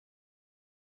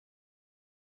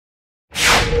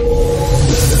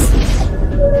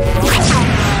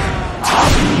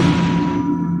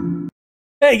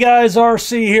Hey guys,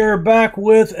 RC here, back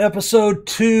with episode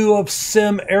 2 of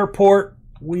Simairport.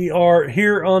 We are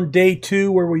here on day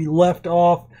 2 where we left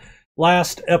off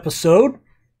last episode.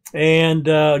 And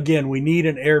again, we need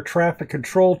an air traffic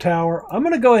control tower. I'm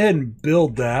going to go ahead and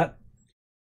build that.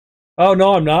 Oh,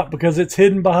 no, I'm not, because it's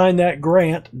hidden behind that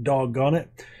grant. Doggone it.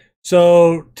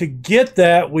 So to get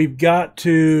that, we've got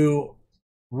to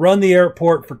run the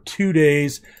airport for 2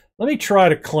 days. Let me try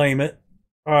to claim it.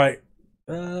 All right.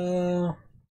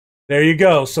 There you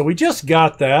go. So we just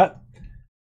got that.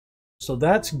 So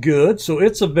that's good. So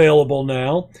it's available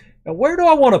now. Now, where do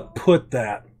I want to put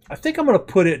that? I think I'm going to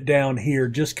put it down here,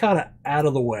 just kind of out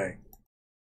of the way.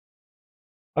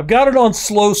 I've got it on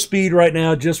slow speed right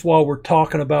now, just while we're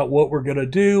talking about what we're going to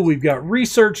do. We've got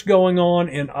research going on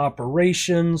in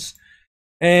operations.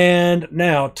 And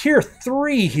now, tier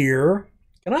 3 here.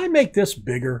 Can I make this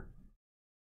bigger?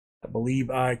 I believe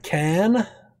I can.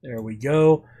 There we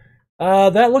go.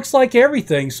 That looks like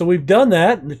everything. So we've done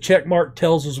that, and the check mark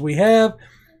tells us we have.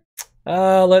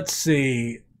 Let's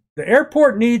see. The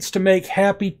airport needs to make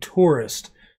happy tourists.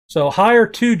 So hire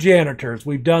 2 janitors.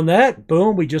 We've done that.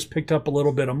 Boom. We just picked up a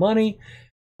little bit of money.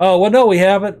 Oh, well, no, we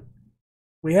haven't.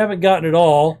 We haven't gotten it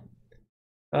all.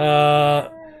 Now,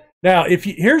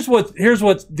 here's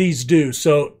what these do.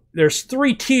 So there's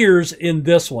 3 tiers in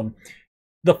this one.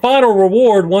 The final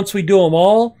reward, once we do them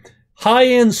all,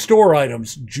 high-end store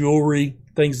items, jewelry,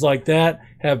 things like that,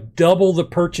 have double the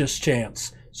purchase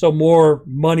chance. So more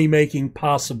money-making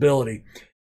possibility.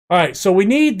 All right, so we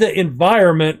need the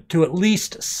environment to at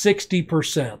least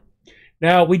 60%.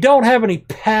 Now, we don't have any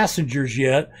passengers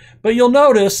yet, but you'll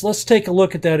notice, let's take a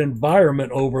look at that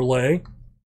environment overlay.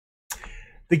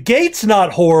 The gate's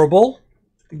not horrible.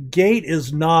 The gate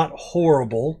is not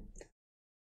horrible.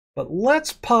 But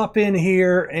let's pop in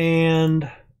here and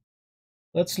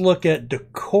let's look at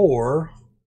decor.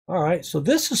 All right, so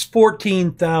this is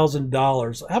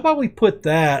 $14,000. How about we put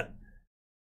that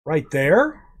right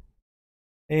there?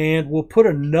 And we'll put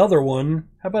another one.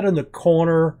 How about in the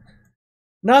corner?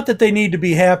 Not that they need to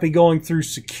be happy going through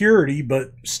security,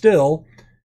 but still.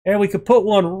 And we could put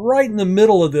one right in the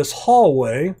middle of this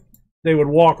hallway. They would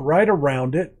walk right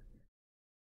around it.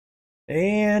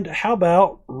 And how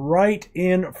about right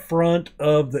in front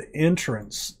of the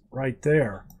entrance? Right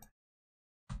there.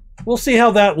 We'll see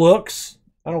how that looks.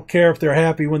 I don't care if they're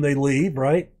happy when they leave,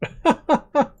 right?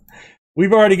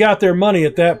 We've already got their money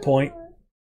at that point.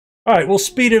 All right, we'll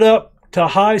speed it up to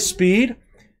high speed.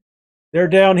 They're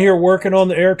down here working on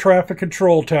the air traffic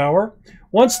control tower.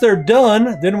 Once they're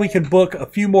done, then we can book a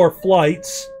few more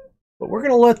flights. But we're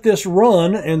going to let this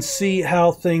run and see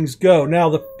how things go. Now,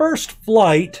 the first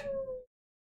flight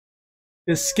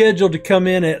is scheduled to come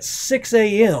in at 6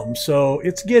 a.m., so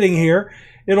it's getting here.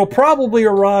 It'll probably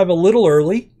arrive a little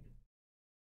early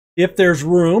if there's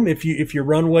room, if your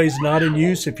runway's not in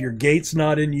use, if your gate's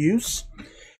not in use.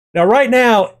 Now, right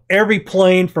now, every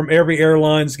plane from every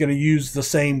airline is going to use the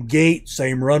same gate,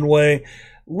 same runway.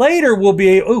 Later, we'll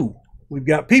be, ooh, we've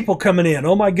got people coming in.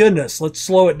 Oh, my goodness. Let's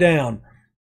slow it down.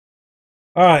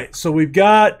 All right, so we've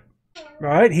got, all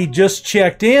right, he just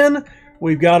checked in.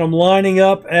 We've got him lining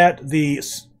up at the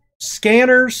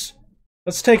scanners.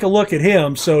 Let's take a look at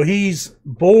him. So he's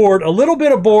bored, a little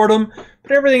bit of boredom,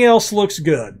 but everything else looks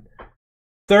good.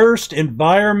 Thirst,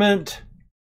 environment.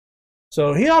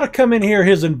 So he ought to come in here.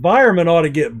 His environment ought to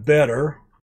get better.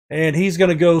 And he's going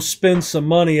to go spend some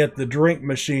money at the drink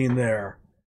machine there.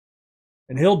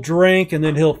 And he'll drink and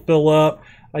then he'll fill up.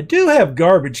 I do have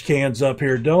garbage cans up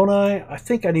here, don't I? I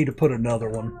think I need to put another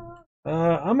one.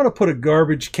 I'm going to put a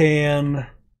garbage can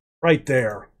right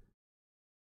there.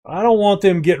 I don't want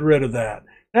them getting rid of that.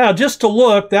 Now, just to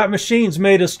look, that machine's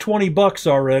made us 20 bucks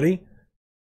already.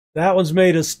 That one's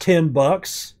made us 10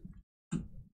 bucks.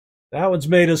 That one's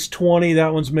made us 20.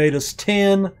 That one's made us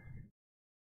 10.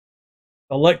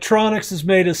 Electronics has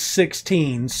made us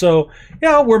 16. So,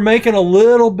 yeah, we're making a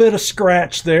little bit of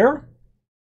scratch there.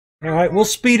 All right, we'll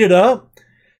speed it up.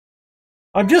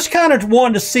 I'm just kind of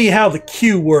wanting to see how the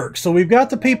queue works. So we've got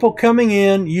the people coming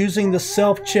in using the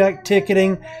self-check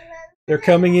ticketing. They're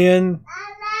coming in.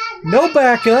 No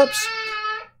backups.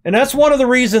 And that's one of the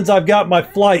reasons I've got my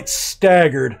flights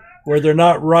staggered, where they're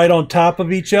not right on top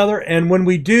of each other. And when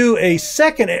we do a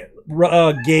second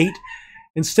gate,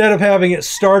 instead of having it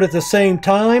start at the same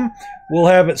time, we'll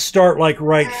have it start like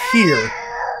right here.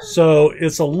 So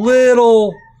it's a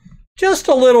little, just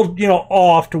a little,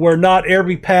 off to where not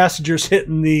every passenger's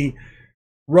hitting the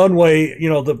runway,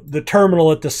 the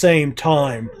terminal at the same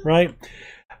time, right?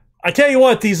 I tell you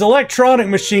what, these electronic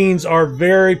machines are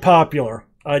very popular.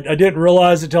 I didn't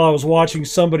realize it until I was watching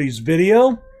somebody's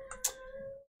video.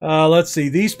 Let's see.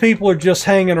 These people are just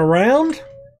hanging around.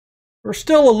 We're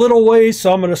still a little ways,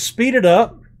 so I'm going to speed it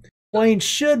up. Plane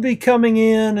should be coming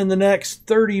in the next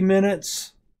 30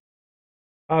 minutes,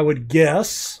 I would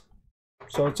guess.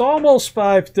 So it's almost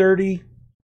 5:30.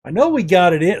 I know we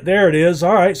got it in. There it is.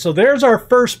 All right, so there's our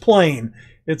first plane.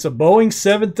 It's a Boeing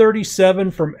 737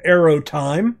 from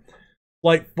Aerotime,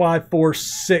 Flight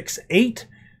 5468.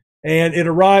 And it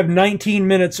arrived 19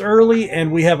 minutes early,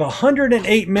 and we have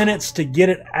 108 minutes to get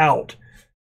it out.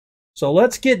 So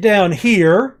let's get down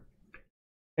here,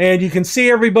 and you can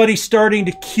see everybody starting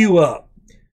to queue up.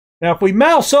 Now, if we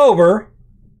mouse over,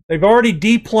 they've already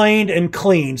deplaned and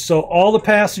cleaned. So all the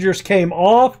passengers came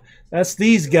off. That's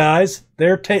these guys.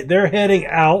 They're heading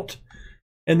out.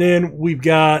 And then we've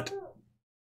got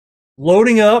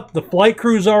loading up. The flight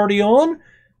crew's already on.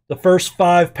 The first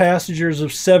 5 passengers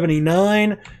of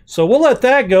 79. So we'll let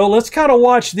that go. Let's kind of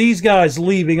watch these guys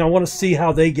leaving. I want to see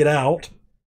how they get out.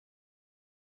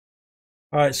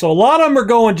 All right, so a lot of them are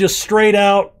going just straight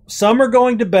out. Some are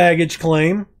going to baggage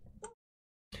claim.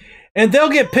 And they'll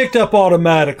get picked up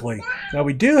automatically. Now,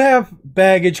 we do have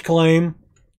baggage claim.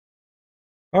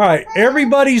 All right,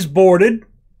 everybody's boarded.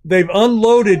 They've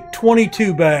unloaded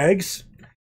 22 bags.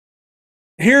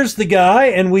 Here's the guy,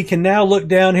 and we can now look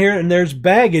down here, and there's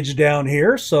baggage down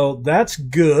here, so that's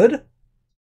good.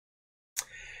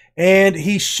 And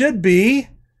he should be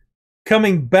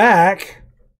coming back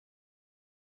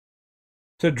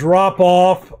to drop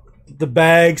off the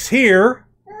bags here.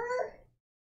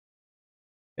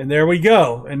 And there we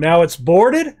go. And now it's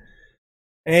boarded,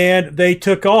 and they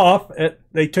took off at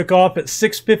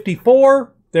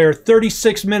 6:54. They're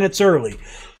 36 minutes early.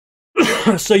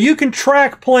 So you can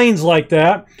track planes like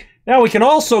that. Now we can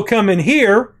also come in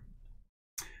here,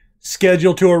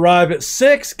 scheduled to arrive at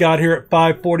 6, got here at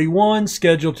 5:41,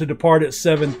 scheduled to depart at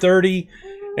 7:30.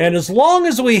 And as long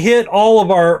as we hit all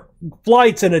of our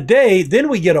flights in a day, then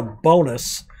we get a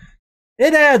bonus.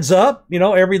 It adds up, you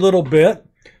know, every little bit.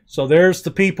 So there's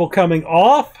the people coming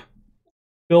off,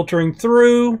 filtering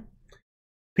through,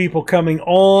 people coming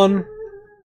on.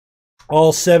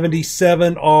 All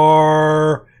 77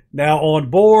 are now on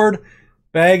board.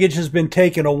 Baggage has been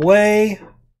taken away.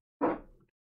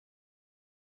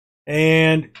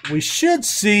 And we should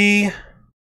see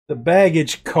the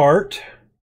baggage cart.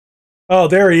 Oh,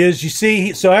 there he is. You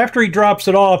see, so after he drops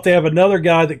it off, they have another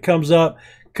guy that comes up,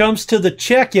 comes to the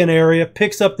check-in area,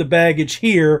 picks up the baggage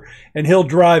here, and he'll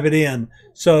drive it in.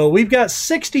 So we've got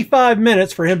 65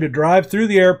 minutes for him to drive through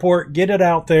the airport, get it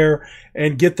out there,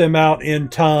 and get them out in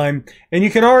time. And you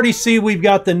can already see we've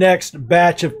got the next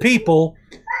batch of people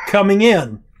coming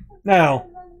in. Now,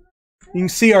 you can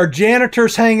see our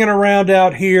janitors hanging around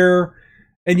out here.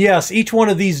 And yes, each one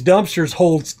of these dumpsters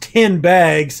holds 10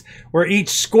 bags, where each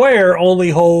square only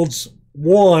holds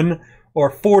 1, or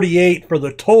 48 for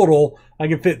the total. I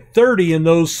can fit 30 in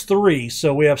those 3,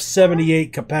 so we have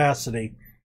 78 capacity.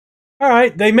 All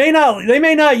right, they may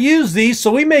not use these,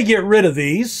 so we may get rid of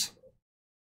these.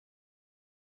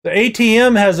 The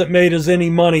ATM hasn't made us any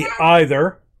money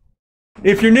either.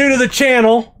 If you're new to the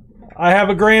channel, I have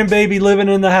a grandbaby living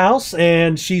in the house,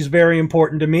 and she's very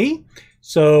important to me.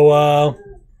 So,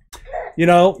 you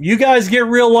know, you guys get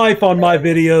real life on my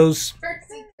videos.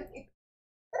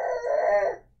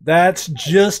 That's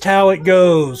just how it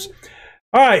goes.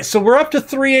 All right, so we're up to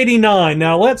 389.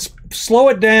 Now let's slow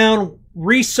it down,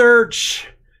 research.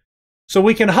 So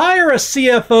we can hire a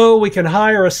CFO, we can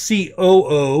hire a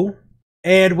COO,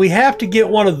 and we have to get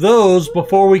one of those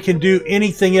before we can do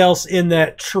anything else in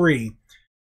that tree.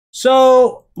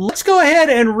 So let's go ahead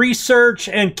and research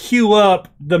and queue up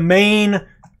the main,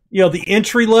 you know, the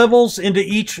entry levels into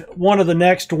each one of the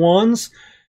next ones,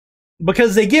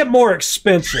 because they get more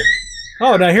expensive.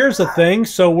 Oh, now here's the thing.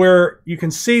 So you can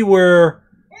see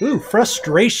ooh,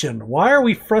 frustration. Why are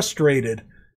we frustrated?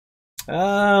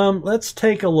 Let's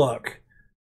take a look.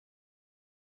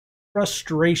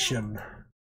 Frustration.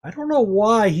 I don't know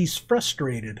why he's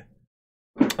frustrated.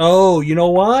 Oh, you know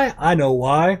why? I know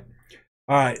why.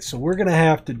 All right, so we're going to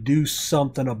have to do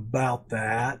something about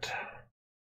that.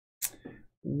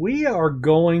 We are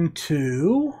going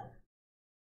to...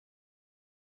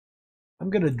 I'm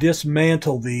going to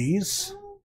dismantle these.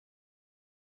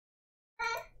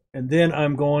 And then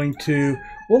I'm going to...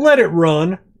 We'll let it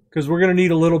run, because we're going to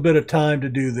need a little bit of time to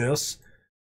do this.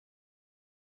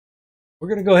 We're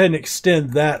going to go ahead and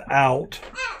extend that out.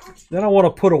 Then I want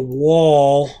to put a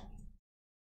wall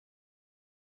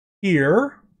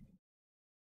here.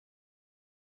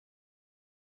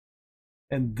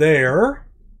 And there.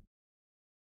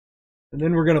 And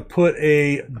then we're going to put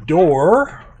a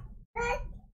door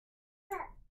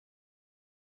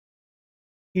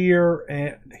here,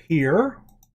 and here.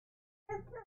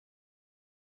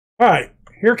 All right,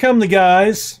 here come the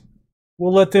guys.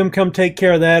 We'll let them come take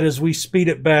care of that as we speed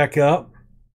it back up.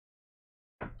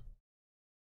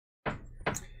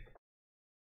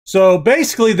 So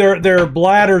basically, their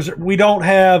bladders, we don't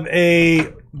have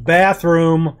a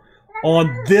bathroom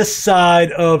on this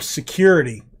side of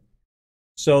security.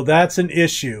 So that's an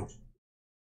issue.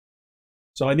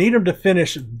 So I need them to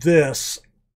finish this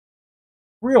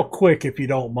real quick, if you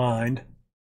don't mind. Can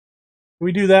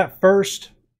we do that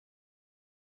first?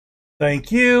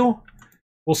 Thank you.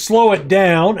 We'll slow it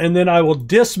down, and then I will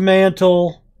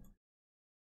dismantle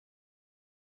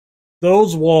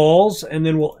those walls, and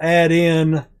then we'll add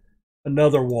in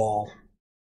another wall.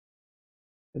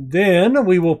 And then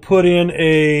we will put in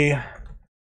a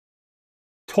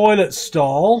toilet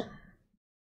stall.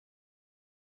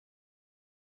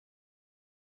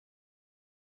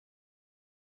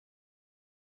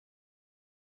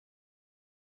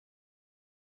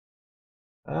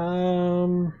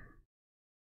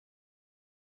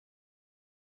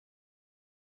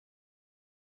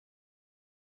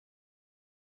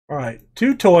 All right,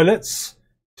 two toilets.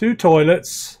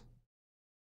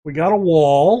 We got a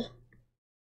wall.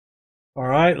 All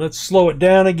right, let's slow it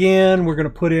down again. We're going to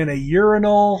put in a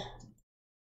urinal.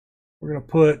 We're going to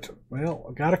put, well,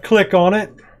 I got to click on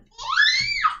it.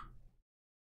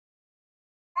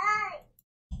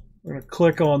 We're going to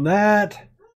click on that.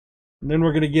 And then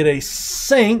we're going to get a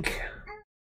sink.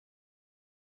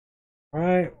 All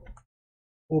right.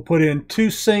 We'll put in two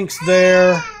sinks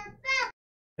there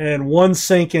and one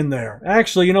sink in there.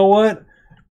 Actually, you know what?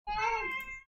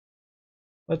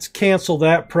 Let's cancel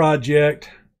that project.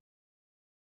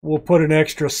 We'll put an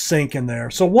extra sink in there.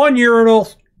 So one urinal,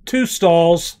 two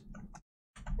stalls.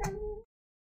 All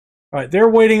right, they're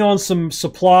waiting on some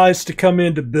supplies to come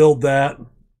in to build that.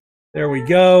 There we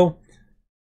go.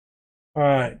 All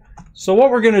right, so what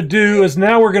we're going to do is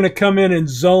now we're going to come in and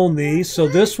zone these. So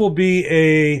this will be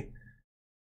a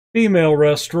female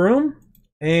restroom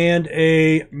and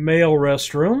a male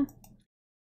restroom.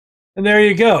 And there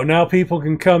you go. Now people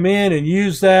can come in and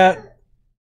use that.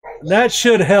 That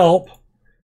should help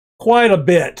quite a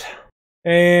bit.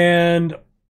 And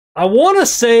I want to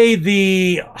say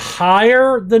the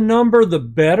higher the number, the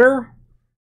better.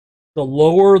 The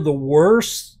lower, the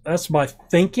worse. That's my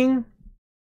thinking.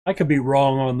 I could be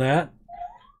wrong on that.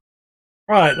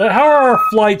 All right, how are our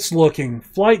flights looking?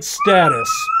 Flight status.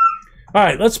 All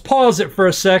right, let's pause it for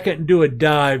a second and do a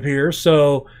dive here.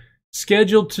 So,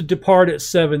 scheduled to depart at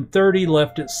 7:30,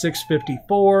 left at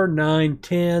 6:54,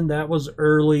 9:10. That was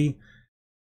early.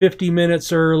 50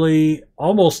 minutes early,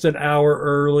 almost an hour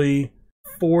early,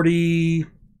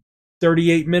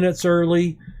 38 minutes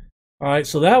early. All right,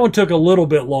 so that one took a little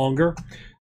bit longer.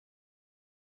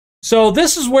 So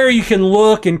this is where you can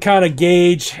look and kind of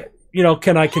gauge, you know,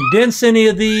 can I condense any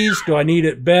of these? Do I need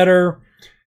it better?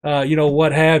 You know,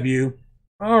 what have you.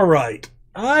 All right,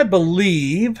 I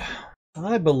believe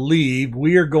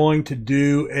we are going to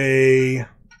do a,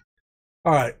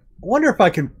 all right, I wonder if I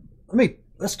can,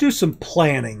 let's do some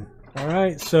planning. All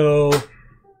right, so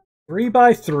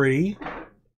 3x3,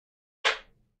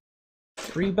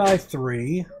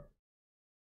 3x3,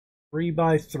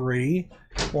 3x3.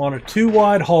 Want a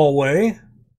 2-wide hallway.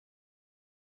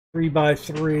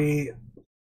 3x3,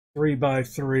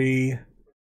 3x3,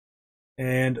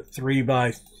 and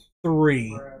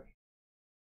 3x3.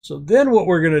 So then what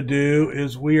we're going to do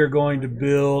is we are going to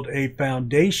build a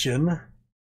foundation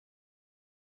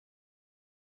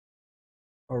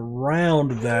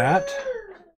around that.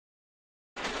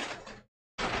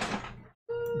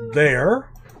 There.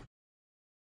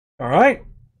 All right.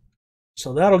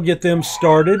 So that'll get them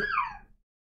started.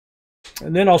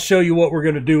 And then I'll show you what we're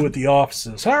going to do with the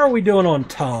offices. How are we doing on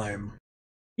time?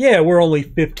 Yeah, we're only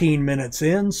 15 minutes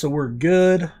in, so we're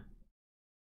good.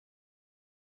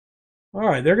 All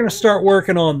right, they're going to start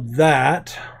working on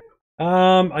that.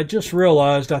 I just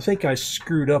realized I think I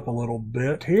screwed up a little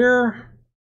bit here.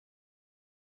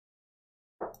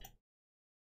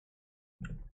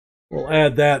 We'll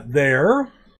add that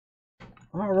there.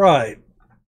 All right.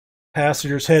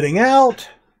 Passengers heading out.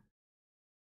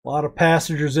 A lot of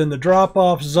passengers in the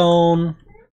drop-off zone.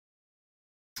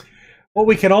 What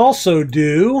we can also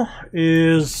do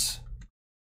is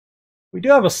we do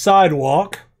have a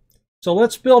sidewalk. So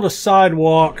let's build a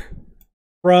sidewalk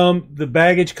from the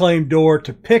baggage claim door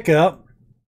to pickup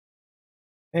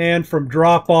and from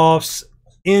drop-offs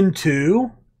into.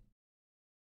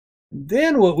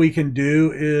 Then what we can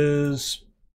do is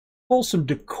pull some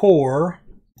decor.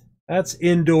 That's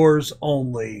indoors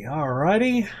only.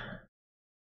 Alrighty.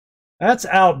 That's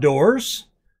outdoors.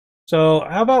 So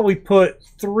how about we put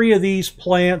 3 of these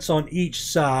plants on each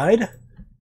side,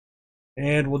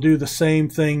 and we'll do the same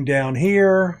thing down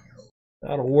here.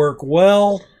 That'll work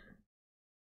well.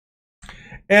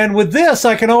 And with this,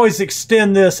 I can always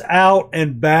extend this out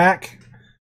and back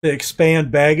to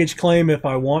expand baggage claim if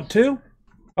I want to.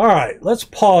 All right, let's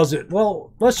pause it.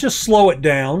 Well, let's just slow it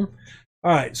down.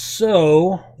 All right,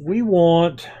 so we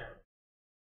want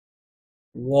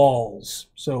walls.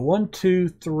 So 1, 2,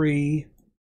 3,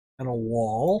 and a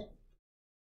wall.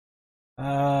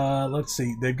 Let's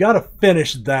see. They've got to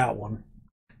finish that one.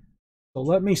 So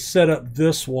let me set up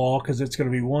this wall because it's going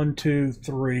to be 1, 2,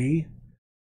 3.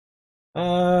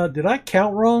 Did I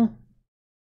count wrong?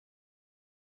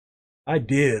 I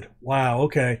did. Wow,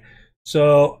 okay.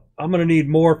 So I'm going to need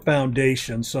more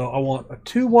foundation. So I want a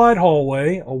 2 wide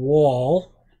hallway, a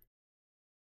wall,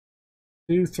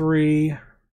 2, 3.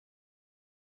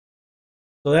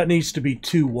 So that needs to be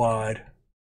 2 wide.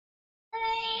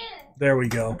 There we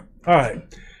go. All right.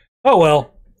 Oh,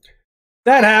 well,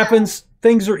 that happens.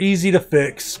 Things are easy to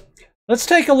fix. Let's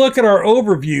take a look at our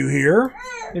overview here.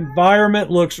 Environment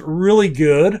looks really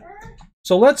good.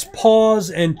 So let's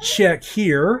pause and check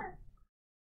here.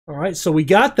 All right, so we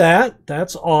got that.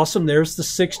 That's awesome. There's the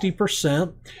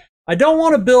 60%. I don't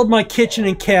want to build my kitchen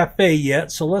and cafe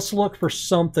yet, so let's look for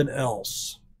something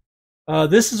else.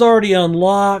 This is already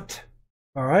unlocked.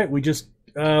 All right, we just,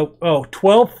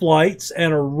 12 flights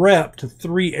and a rep to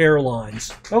 3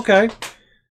 airlines. Okay,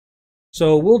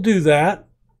 so we'll do that.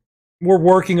 We're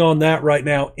working on that right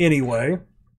now anyway.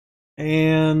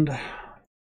 And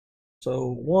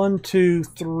so 1, 2,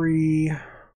 3,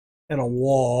 and a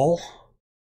wall.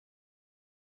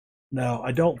 No,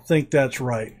 I don't think that's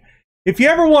right. If you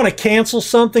ever want to cancel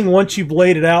something once you've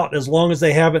laid it out, as long as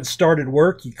they haven't started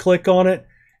work, you click on it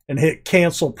and hit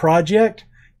cancel project.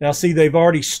 Now see, they've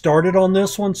already started on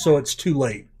this one, so it's too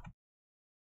late.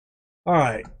 All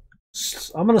right,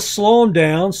 I'm going to slow them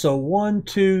down. So 1,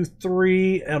 2,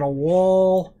 3, and a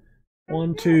wall.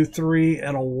 1, 2, 3,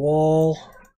 and a wall.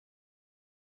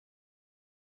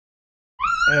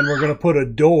 And we're going to put a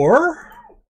door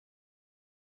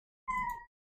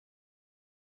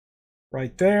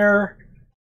right there.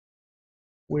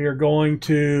 We are going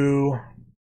to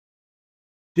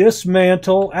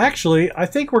dismantle. Actually, I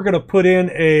think we're going to put in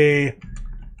a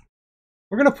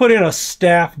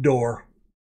staff door.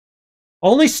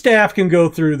 Only staff can go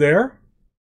through there.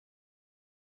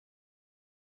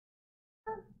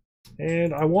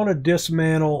 And I want to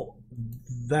dismantle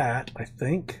that, I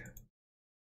think.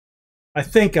 I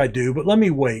think I do, but let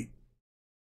me wait.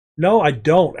 No, I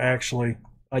don't, actually.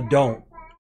 I don't.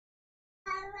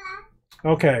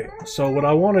 Okay, so what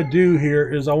I want to do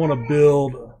here is I want to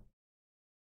build...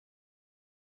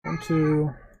 I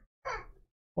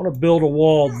want to build a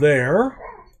wall there.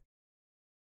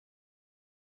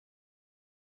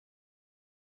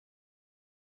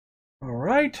 All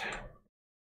right.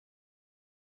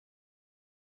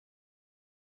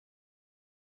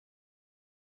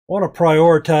 Want to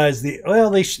prioritize the, well,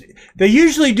 they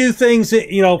usually do things that,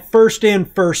 you know, first in,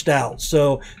 first out.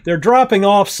 So they're dropping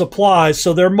off supplies,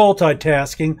 so they're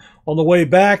multitasking. On the way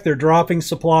back, they're dropping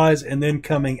supplies and then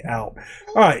coming out.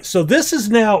 All right, so this is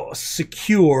now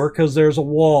secure because there's a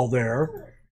wall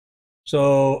there.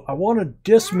 So I want to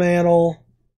dismantle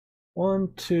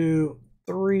 1, 2,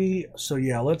 3. So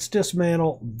yeah, let's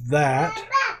dismantle that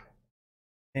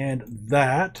and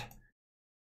that.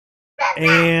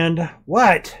 And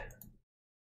what?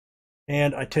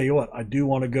 And I tell you what, I do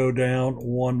want to go down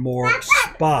one more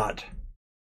spot.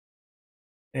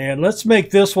 And let's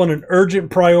make this one an urgent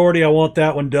priority. I want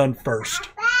that one done first.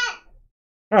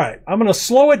 All right, I'm going to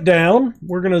slow it down.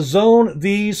 We're going to zone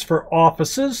these for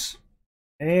offices.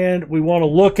 And we want to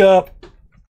look up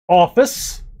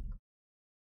office.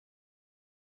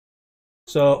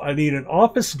 So I need an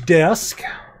office desk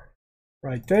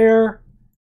right there.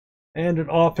 And an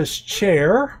office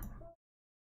chair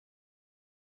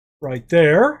right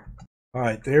there. All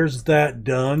right, there's that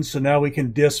done. So now we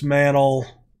can dismantle,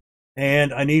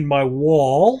 and I need my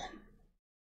wall.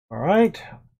 All right,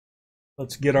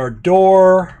 let's get our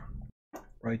door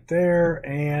right there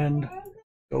and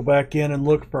go back in and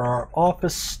look for our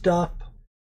office stuff.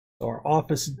 So our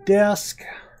office desk.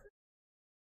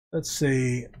 Let's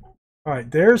see. All right,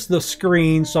 there's the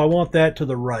screen. So I want that to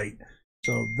the right.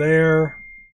 So there.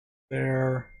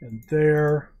 There, and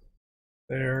there,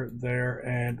 there,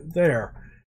 and there.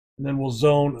 And then we'll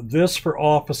zone this for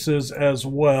offices as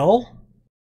well.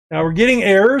 Now we're getting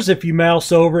errors. If you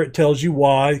mouse over, it tells you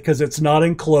why, because it's not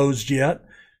enclosed yet.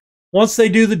 Once they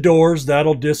do the doors,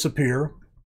 that'll disappear.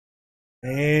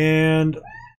 And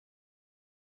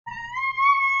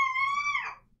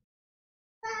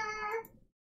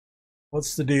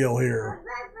What's the deal here?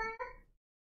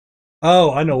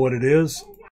 Oh, I know what it is.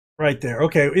 Right there.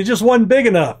 Okay, it just wasn't big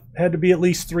enough. It had to be at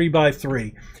least 3 by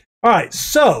 3. All right,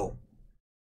 so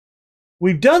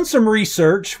we've done some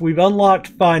research. We've unlocked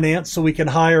finance so we can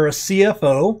hire a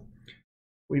CFO.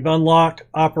 We've unlocked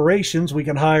operations. We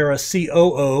can hire a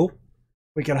COO.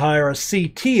 We can hire a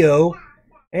CTO.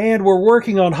 And we're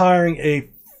working on hiring a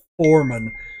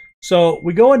foreman. So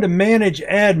we go into manage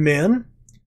admin.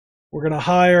 We're going to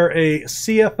hire a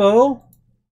CFO,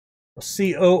 a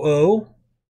COO,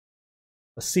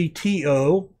 a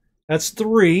CTO. That's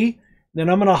 3. Then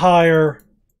I'm going to hire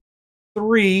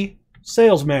 3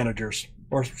 sales managers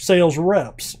or sales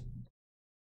reps.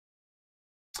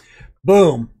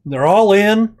 Boom. They're all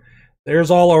in.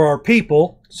 There's all of our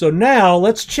people. So now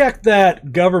let's check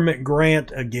that government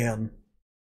grant again.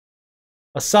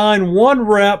 Assign 1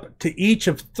 rep to each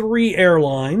of 3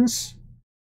 airlines.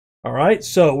 All right,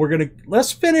 so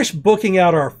let's finish booking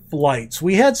out our flights.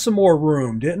 We had some more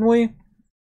room, didn't we?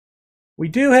 We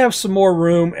do have some more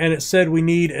room, and it said we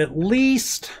need at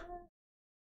least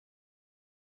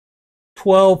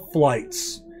 12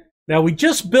 flights. Now, we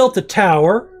just built the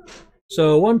tower.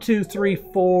 So 1, 2, 3,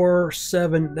 4,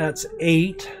 7, that's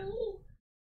 8,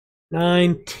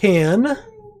 9, 10.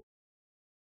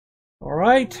 All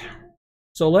right.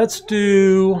 So let's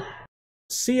do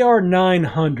CR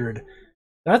 900.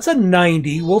 That's a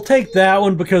 90. We'll take that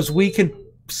one because we can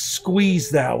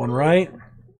squeeze that one, right?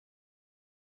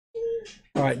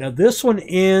 All right, now this one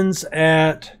ends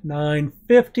at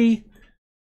 9:50.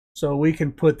 So we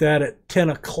can put that at 10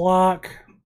 o'clock.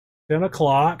 10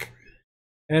 o'clock.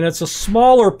 And it's a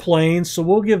smaller plane, so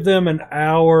we'll give them an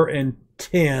hour and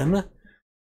 10.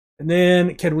 And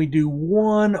then can we do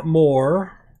one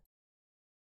more?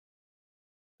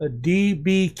 A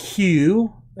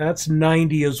DBQ, that's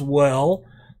 90 as well.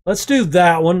 Let's do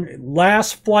that one.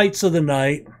 Last flights of the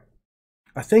night.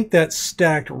 I think that's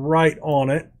stacked right on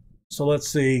it. So let's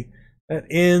see. That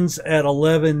ends at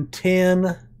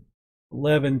 11:10,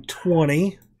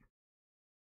 11:20.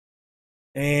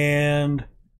 And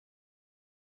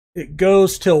it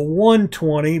goes till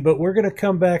 1:20, but we're going to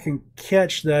come back and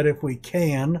catch that if we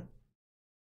can.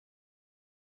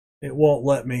 It won't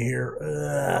let me here.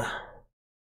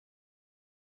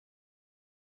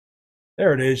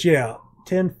 There it is, yeah.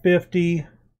 10:50.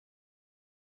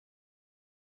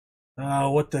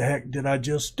 What the heck did I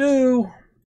just do?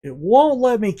 It won't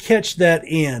let me catch that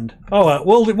end. Oh,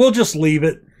 we'll just leave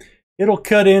it. It'll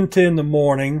cut into in the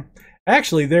morning.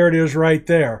 Actually, there it is right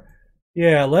there.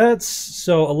 Yeah,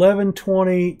 so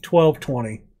 11:20,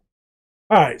 12:20.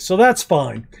 All right, so that's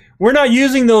fine. We're not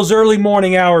using those early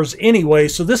morning hours anyway,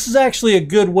 so this is actually a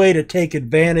good way to take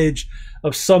advantage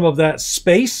of some of that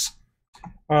space.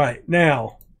 All right,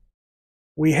 now,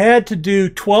 we had to do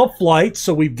 12 flights,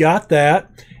 so we've got that.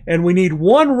 And we need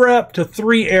 1 rep to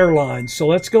 3 airlines. So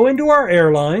let's go into our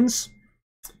airlines.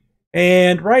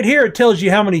 And right here, it tells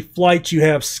you how many flights you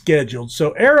have scheduled.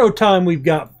 So Aero Time, we've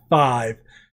got 5.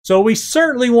 So we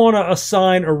certainly want to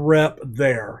assign a rep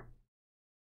there.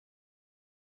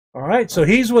 All right, so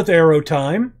he's with Aero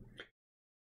Time.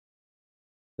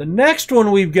 The next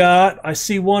one we've got, I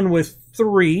see one with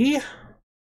 3.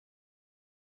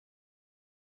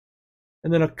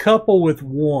 And then a couple with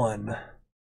 1.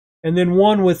 And then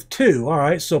one with 2. All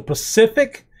right, so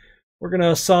Pacific, we're going to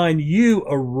assign you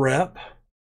a rep.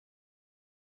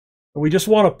 We just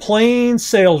want a plain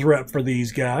sales rep for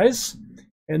these guys.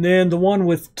 And then the one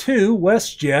with 2,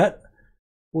 WestJet,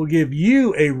 we'll give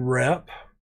you a rep.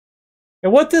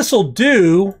 And what this will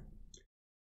do,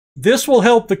 this will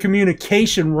help the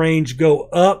communication range go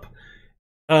up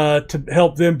to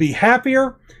help them be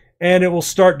happier, and it will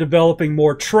start developing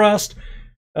more trust.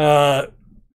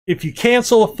 If you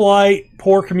cancel a flight,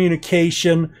 poor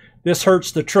communication, this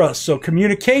hurts the trust. So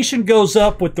communication goes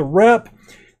up with the rep.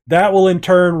 That will in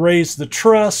turn raise the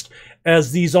trust.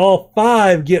 As these all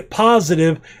 5 get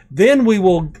positive, then we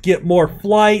will get more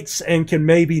flights and can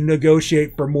maybe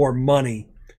negotiate for more money.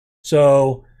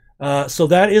 So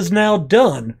that is now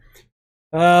done.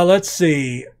 Let's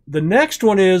see. The next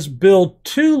one is build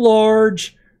 2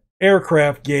 large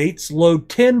aircraft gates, load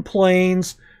 10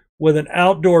 planes with an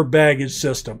outdoor baggage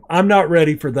system. I'm not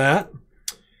ready for that.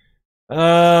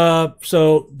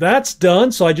 So that's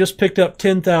done. So I just picked up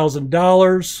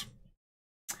 $10,000.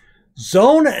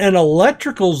 Zone an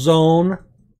electrical zone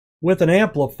with an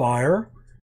amplifier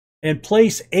and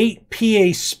place 8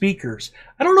 PA speakers.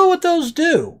 I don't know what those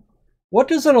do. What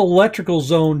does an electrical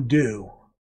zone do?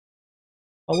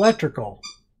 Electrical.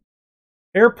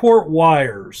 Airport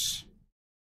wires.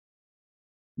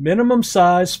 Minimum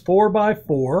size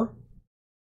 4x4.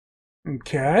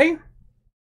 Okay.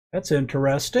 That's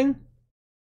interesting.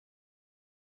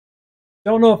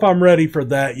 Don't know if I'm ready for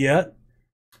that yet.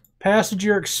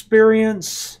 Passenger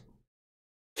experience,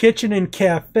 kitchen and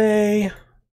cafe.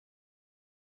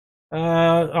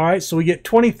 All right, so we get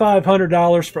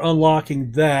 $2,500 for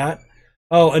unlocking that.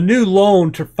 Oh, a new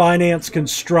loan to finance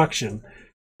construction.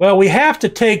 Well, we have to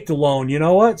take the loan. You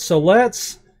know what? So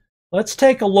let's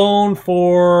take a loan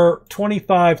for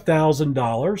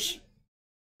 $25,000.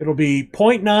 It'll be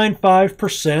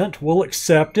 0.95%. We'll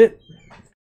accept it,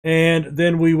 and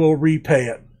then we will repay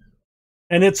it.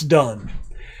 And it's done.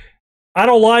 I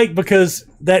don't like because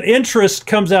that interest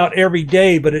comes out every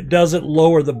day, but it doesn't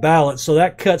lower the balance. So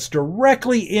that cuts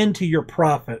directly into your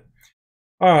profit.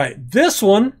 All right, this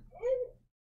one,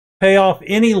 pay off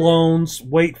any loans,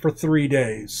 wait for 3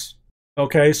 days.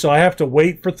 Okay, so I have to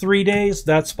wait for 3 days.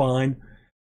 That's fine.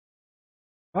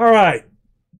 All right.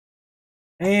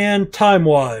 And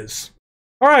time-wise.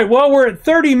 All right, well, we're at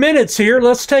 30 minutes here.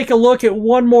 Let's take a look at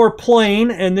one more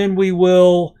plane, and then we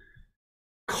will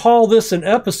call this an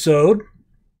episode.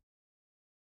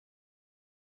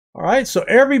 All right, so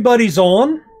everybody's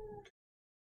on.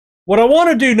 What I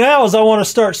want to do now is I want to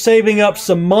start saving up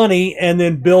some money and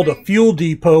then build a fuel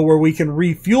depot where we can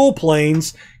refuel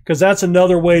planes, because that's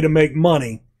another way to make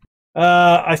money.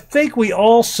 I think we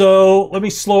also, let me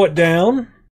slow it down.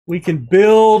 We can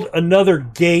build another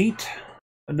gate,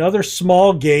 another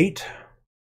small gate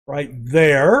right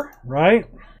there, right?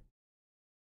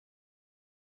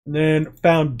 And then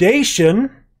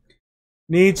foundation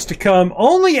needs to come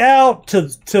only out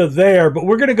to there, but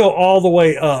we're going to go all the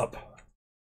way up.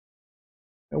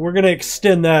 And we're going to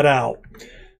extend that out.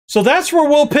 So that's where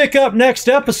we'll pick up next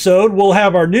episode. We'll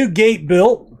have our new gate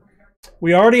built.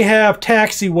 We already have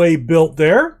taxiway built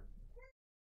there.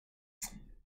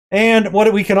 And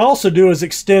what we can also do is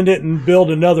extend it and build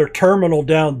another terminal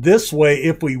down this way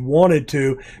if we wanted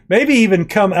to. Maybe even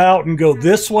come out and go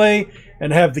this way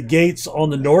and have the gates on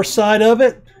the north side of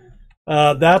it.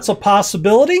 That's a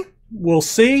possibility. We'll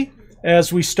see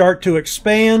as we start to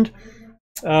expand.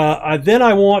 Then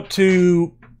I want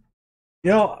to,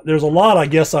 there's a lot I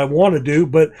guess I want to do,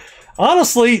 but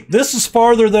honestly, this is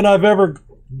farther than I've ever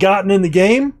gotten in the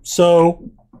game. So,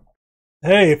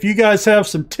 hey, if you guys have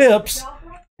some tips,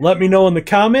 let me know in the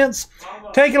comments.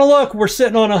 Taking a look, we're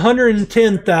sitting on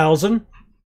 110,000.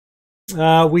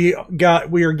 We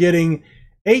are getting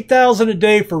 8,000 a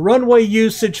day for runway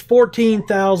usage,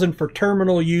 14,000 for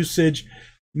terminal usage.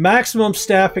 Maximum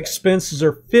staff expenses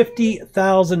are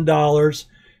 $50,000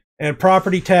 and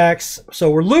property tax.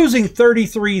 So we're losing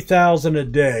 33,000 a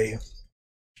day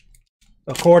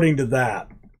according to that.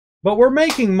 But we're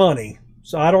making money,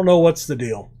 so I don't know what's the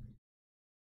deal.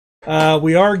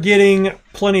 We are getting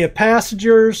plenty of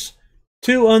passengers.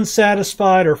 2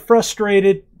 unsatisfied or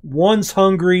frustrated. 1's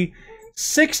hungry.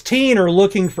 16 are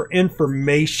looking for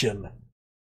information.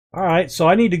 All right, so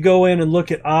I need to go in and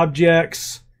look at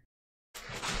objects.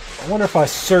 I wonder if I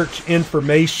search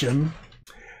information.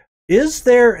 Is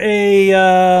there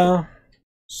a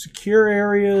secure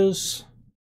areas?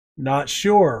 Not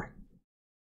sure.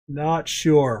 Not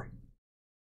sure.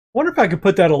 Wonder if I could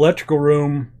put that electrical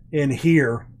room in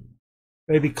here.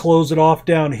 Maybe close it off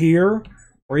down here,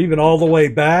 or even all the way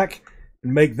back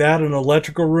and make that an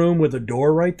electrical room with a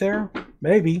door right there.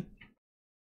 Maybe.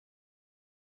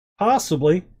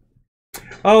 Possibly.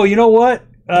 Oh, you know what?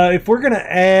 If we're going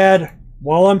to add,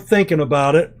 while I'm thinking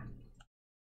about it,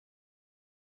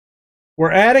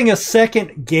 we're adding a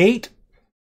second gate,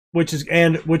 which is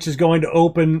going to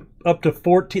open up to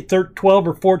 12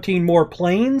 or 14 more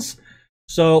planes.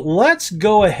 So let's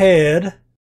go ahead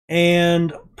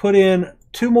and put in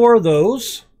 2 more of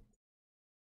those.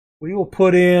 We will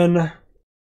put in a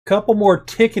couple more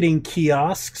ticketing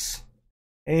kiosks.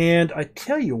 And I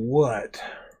tell you what,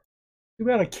 too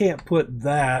bad I can't put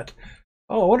that.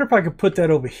 Oh, I wonder if I could put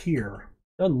that over here.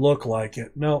 Doesn't look like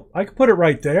it. No, I could put it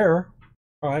right there.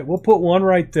 All right, we'll put one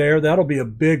right there. That'll be a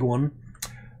big one.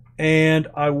 And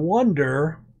I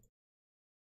wonder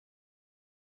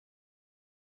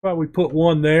if we put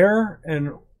one there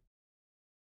and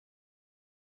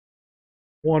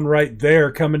one right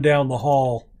there coming down the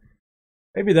hall.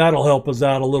 Maybe that'll help us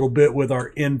out a little bit with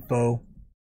our info.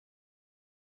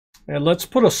 And let's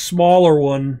put a smaller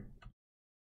one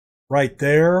right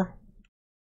there.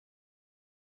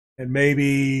 And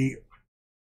maybe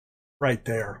right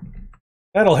there.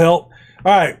 That'll help.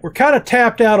 All right, we're kind of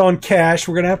tapped out on cash.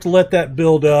 We're going to have to let that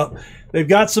build up. They've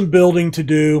got some building to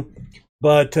do.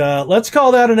 But let's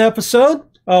call that an episode.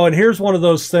 Oh, and here's one of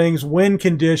those things. Wind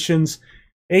conditions.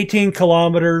 18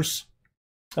 kilometers.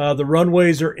 The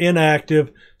runways are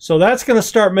inactive. So that's going to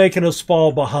start making us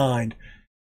fall behind.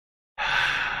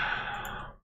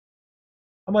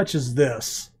 How much is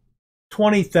this?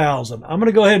 20,000. I'm going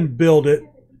to go ahead and build it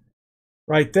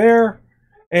right there.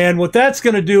 And what that's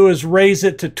going to do is raise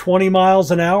it to 20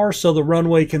 miles an hour so the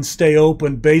runway can stay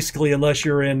open basically unless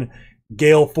you're in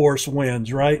gale force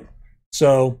winds, right?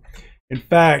 So, in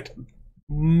fact,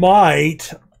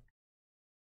 might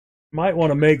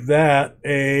want to make that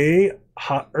a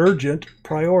urgent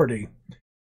priority.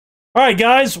 All right,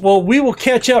 guys. Well, we will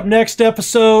catch up next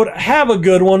episode. Have a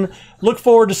good one. Look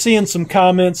forward to seeing some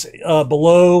comments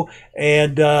below.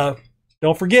 And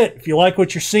don't forget, if you like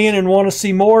what you're seeing and want to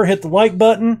see more, hit the like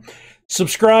button.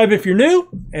 Subscribe if you're new.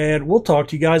 And we'll talk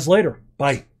to you guys later.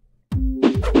 Bye.